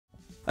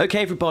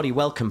Okay everybody,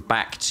 welcome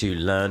back to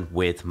Learn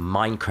with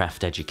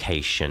Minecraft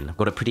Education. I've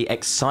got a pretty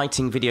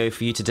exciting video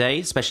for you today,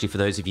 especially for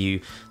those of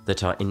you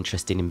that are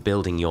interested in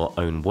building your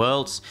own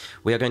worlds.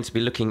 We are going to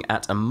be looking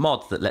at a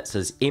mod that lets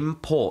us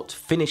import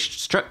finished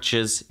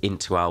structures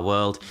into our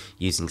world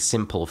using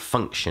simple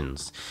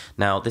functions.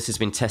 Now this has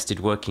been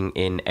tested working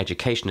in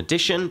Education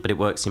Edition, but it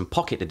works in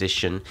Pocket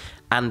Edition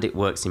and it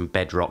works in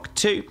Bedrock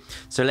too.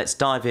 So let's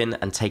dive in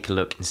and take a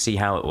look and see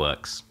how it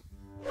works.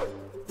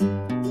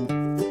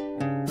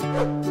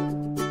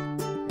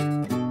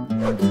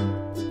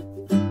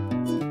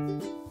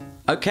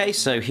 Okay,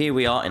 so here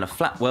we are in a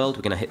flat world.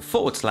 We're going to hit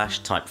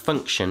 / type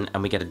function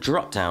and we get a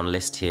drop down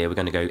list here. We're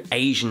going to go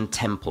Asian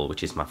temple,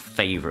 which is my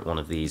favorite one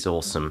of these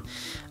awesome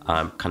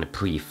kind of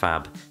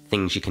prefab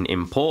things you can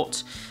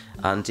import.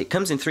 And it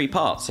comes in 3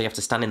 parts, so you have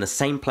to stand in the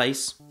same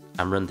place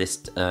and run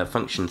this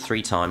function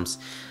 3 times.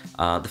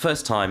 The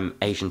first time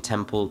Asian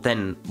temple,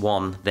 then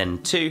 1,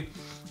 then 2.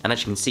 And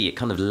as you can see, it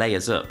kind of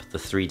layers up the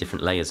 3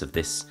 different layers of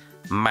this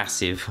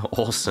massive,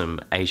 awesome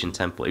Asian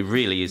temple. It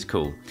really is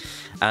cool.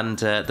 And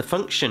the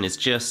function is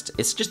just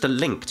a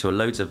link to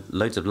loads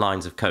of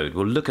lines of code.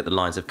 We'll look at the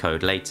lines of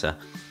code later.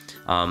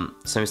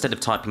 So instead of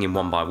typing in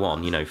one by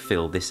one, you know,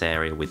 fill this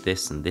area with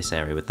this and this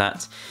area with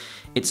that,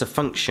 it's a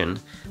function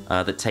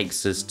that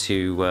takes us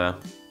to a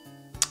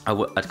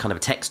kind of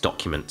a text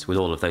document with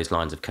all of those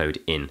lines of code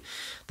in.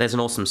 There's an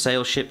awesome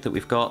sail ship that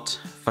we've got.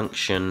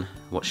 Function,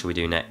 what should we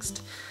do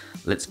next?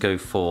 Let's go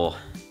for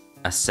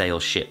a sail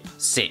ship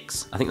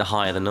 6. I think the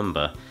higher the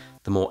number,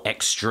 the more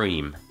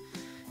extreme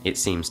it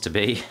seems to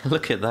be.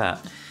 Look at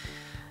that.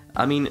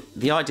 I mean,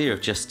 the idea of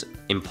just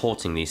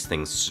importing these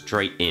things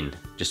straight in,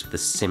 just with a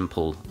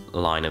simple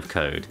line of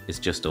code, is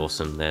just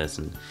awesome. There's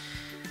an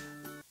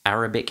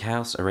Arabian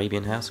house,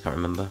 can't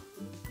remember.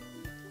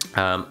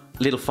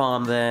 Little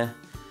farm there,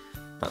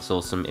 that's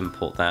awesome,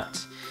 import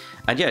that.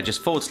 And yeah,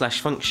 just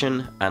 /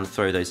 function and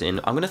throw those in.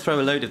 I'm going to throw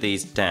a load of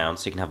these down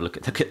so you can have a look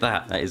at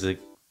that. That is a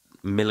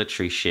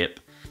military ship.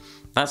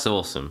 That's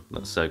awesome.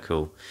 That's so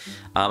cool.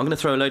 I'm going to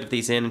throw a load of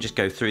these in and just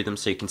go through them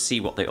so you can see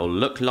what they all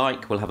look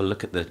like. We'll have a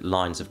look at the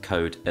lines of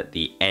code at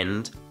the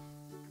end.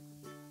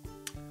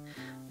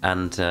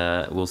 And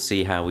we'll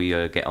see how we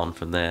get on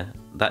from there.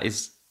 That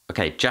is,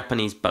 okay,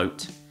 Japanese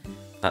boat.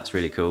 That's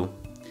really cool.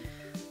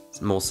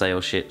 Some more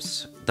sail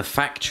ships. The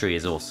factory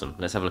is awesome.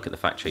 Let's have a look at the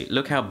factory.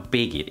 Look how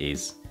big it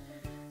is.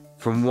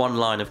 From one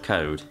line of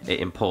code,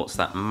 it imports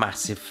that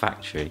massive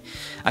factory.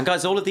 And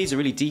guys, all of these are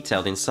really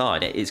detailed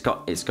inside. It's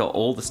got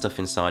all the stuff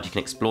inside. You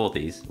can explore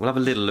these. We'll have a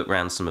little look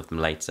around some of them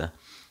later,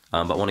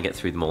 but I want to get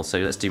through them all. So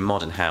let's do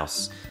modern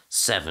house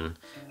 7,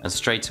 and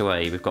straight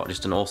away we've got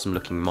just an awesome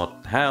looking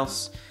modern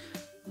house,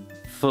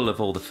 full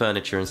of all the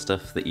furniture and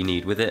stuff that you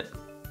need with it.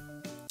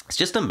 It's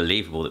just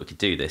unbelievable that we could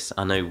do this.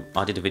 I know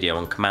I did a video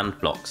on command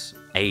blocks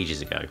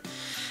ages ago,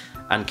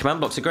 and command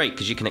blocks are great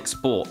because you can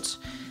export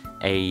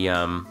a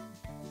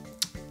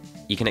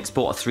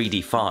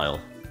 3D file,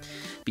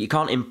 but you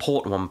can't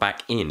import one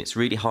back in. It's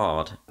really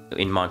hard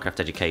in Minecraft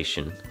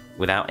Education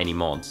without any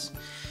mods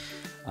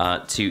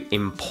to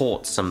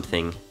import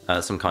something,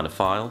 some kind of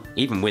file.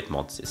 Even with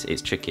mods,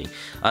 it's tricky.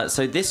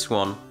 So this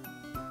one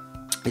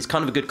is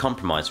kind of a good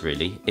compromise,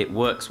 really. It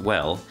works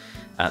well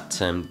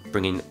at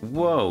bringing.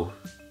 Whoa,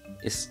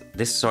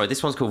 this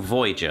one's called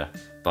Voyager,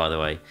 by the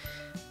way,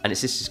 and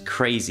it's this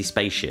crazy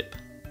spaceship.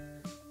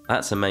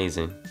 That's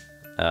amazing.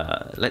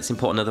 Let's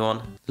import another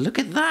one. Look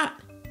at that!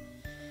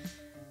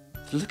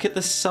 Look at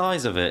the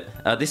size of it.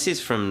 This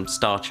is from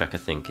Star Trek, I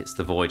think. It's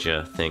the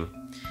Voyager thing,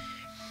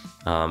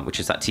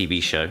 which is that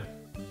TV show.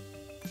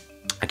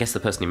 I guess the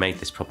person who made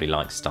this probably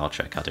likes Star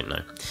Trek, I don't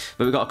know.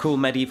 But we've got a cool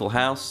medieval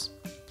house.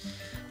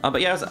 But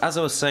yeah, as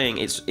I was saying,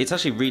 it's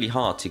actually really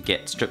hard to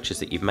get structures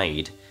that you've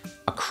made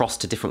across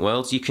to different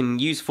worlds. You can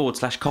use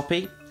 /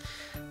 copy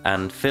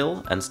and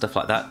fill and stuff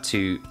like that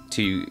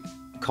to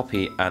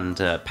copy and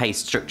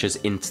paste structures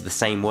into the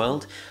same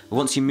world. But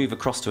once you move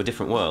across to a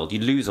different world, you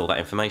lose all that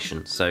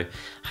information. So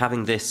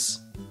having this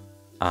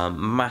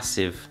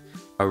massive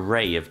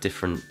array of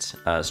different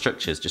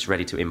structures just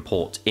ready to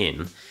import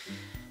in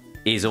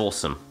is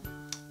awesome.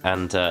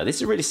 And this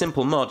is a really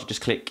simple mod. You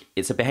just click,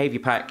 it's a behavior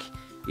pack,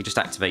 you just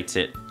activate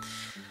it,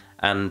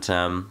 and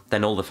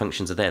then all the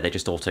functions are there. They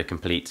just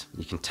auto-complete.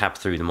 You can tab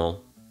through them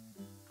all.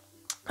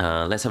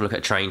 Let's have a look at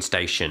a train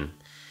station.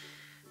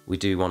 We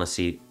do want to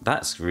see,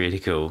 that's really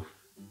cool.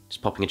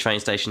 Just popping a train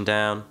station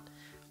down,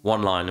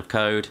 1 line of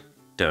code,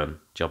 done,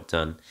 job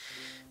done.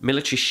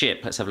 Military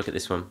ship, let's have a look at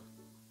this one.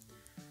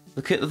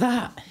 Look at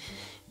that,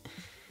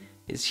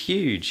 it's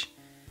huge.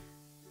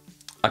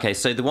 Okay,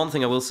 so the one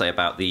thing I will say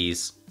about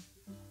these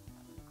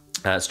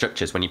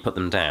structures when you put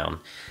them down,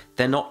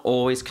 they're not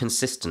always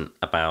consistent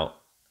about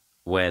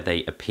where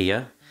they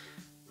appear.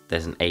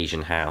 There's an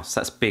Asian house,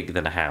 that's bigger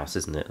than a house,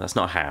 isn't it? That's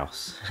not a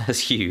house, that's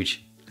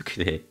huge, look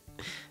at it.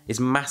 It's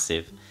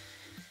massive.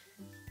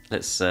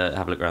 Let's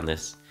have a look around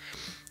this.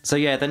 So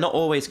yeah, they're not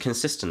always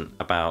consistent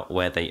about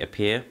where they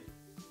appear.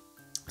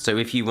 So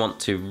if you want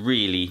to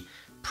really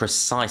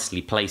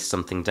precisely place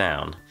something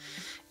down,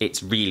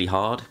 it's really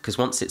hard, because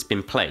once it's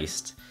been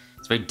placed,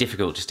 It's very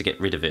difficult just to get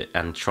rid of it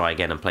and try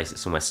again and place it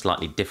somewhere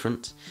slightly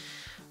different.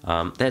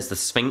 There's the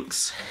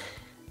Sphinx,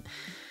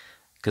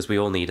 because we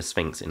all need a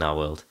Sphinx in our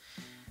world.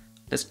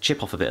 Let's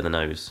chip off a bit of the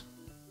nose.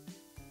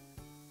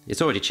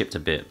 It's already chipped a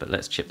bit, but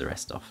let's chip the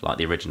rest off, like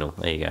the original.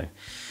 There you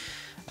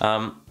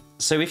go.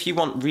 So if you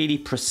want really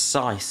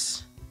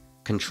precise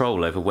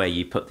control over where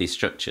you put these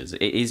structures,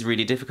 it is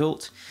really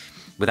difficult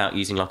without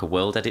using like a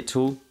world edit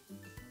tool,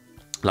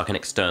 like an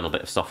external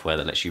bit of software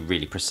that lets you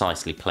really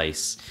precisely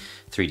place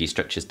 3D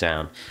structures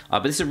down.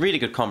 But this is a really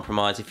good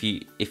compromise if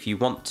you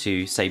want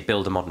to, say,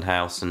 build a modern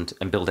house and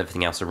build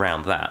everything else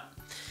around that,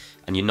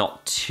 and you're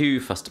not too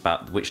fussed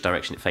about which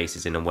direction it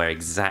faces in and where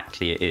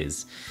exactly it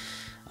is,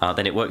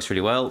 then it works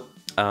really well.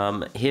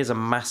 Here's a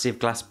massive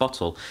glass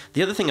bottle.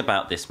 The other thing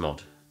about this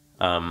mod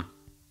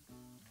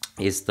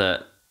is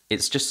that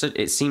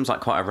it seems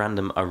like quite a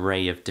random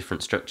array of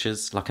different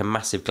structures, like a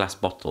massive glass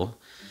bottle.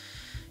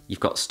 You've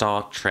got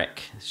Star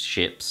Trek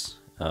ships.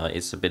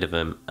 It's a bit of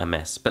a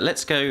mess, but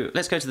let's go to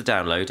the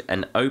download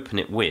and open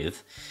it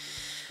with.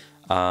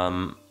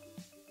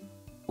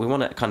 We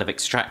want to kind of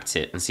extract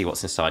it and see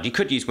what's inside. You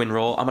could use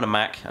WinRAR. I'm on a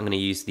Mac. I'm going to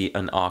use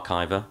an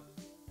archiver.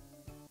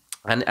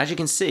 And as you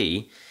can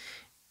see,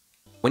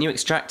 when you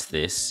extract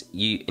this,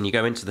 and you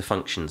go into the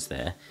functions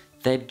there,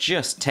 they're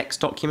just text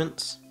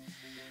documents.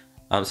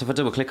 So if I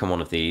double click on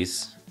one of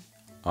these,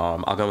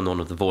 I'll go on one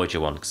of the Voyager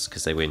ones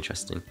because they were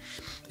interesting.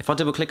 If I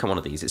double click on one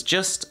of these, it's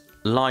just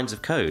lines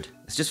of code.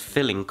 It's just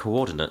filling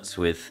coordinates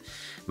with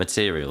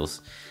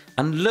materials.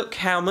 And look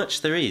how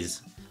much there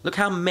is. Look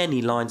how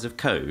many lines of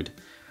code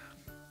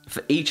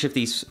for each of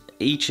these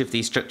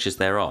structures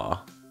there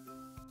are.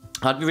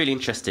 I'd be really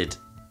interested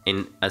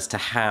in as to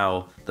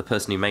how the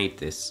person who made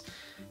this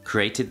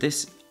created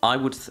this. I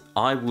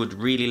would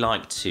really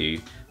like to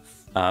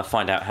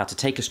find out how to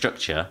take a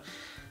structure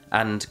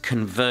and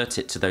convert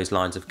it to those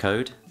lines of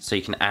code so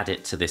you can add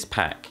it to this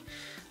pack.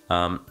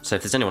 So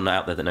if there's anyone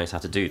out there that knows how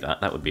to do that,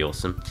 that would be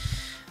awesome.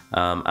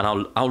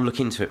 And I'll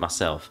look into it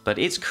myself. But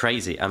it's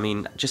crazy. I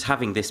mean, just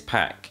having this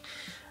pack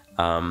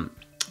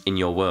in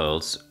your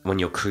worlds, when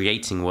you're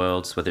creating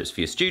worlds, whether it's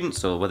for your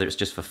students or whether it's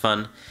just for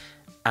fun,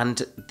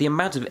 and the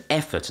amount of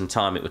effort and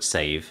time it would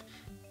save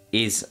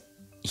is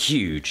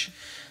huge.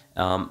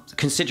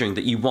 Considering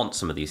that you want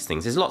some of these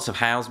things. There's lots of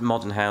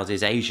modern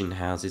houses, Asian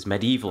houses,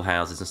 medieval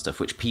houses and stuff,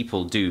 which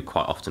people do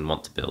quite often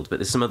want to build, but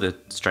there's some other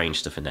strange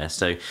stuff in there.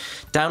 So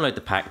download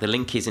the pack, the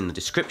link is in the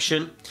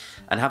description,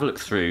 and have a look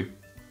through.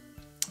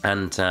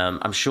 And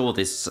I'm sure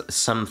there's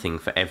something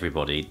for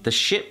everybody. The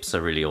ships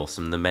are really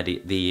awesome,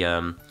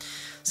 the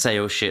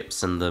sail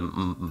ships and the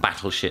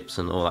battleships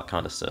and all that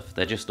kind of stuff.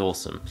 They're just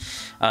awesome.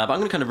 But I'm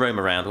going to kind of roam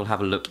around. We'll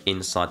have a look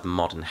inside the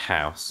modern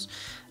house,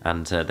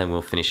 and then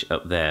we'll finish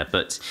up there.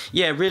 But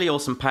yeah, really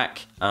awesome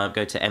pack.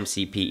 Go to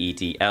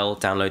MCPEDL,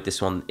 download this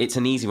one. It's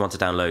an easy one to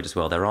download as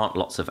well. There aren't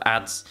lots of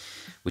ads,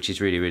 which is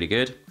really, really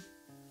good.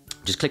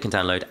 Just click and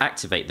download,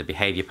 activate the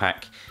behavior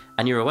pack,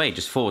 and you're away.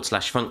 Just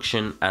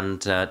 /function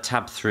and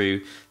tab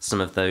through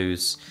some of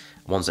those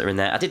ones that are in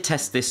there. I did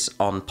test this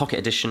on Pocket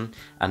Edition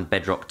and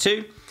Bedrock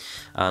 2.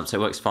 So it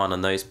works fine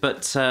on those,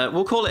 but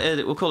we'll call it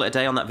a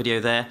day on that video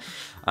there,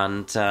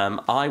 and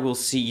I will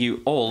see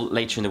you all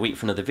later in the week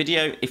for another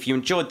video. If you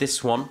enjoyed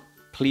this one,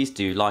 please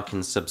do like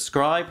and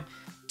subscribe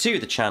to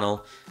the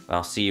channel.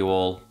 I'll see you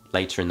all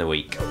later in the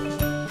week.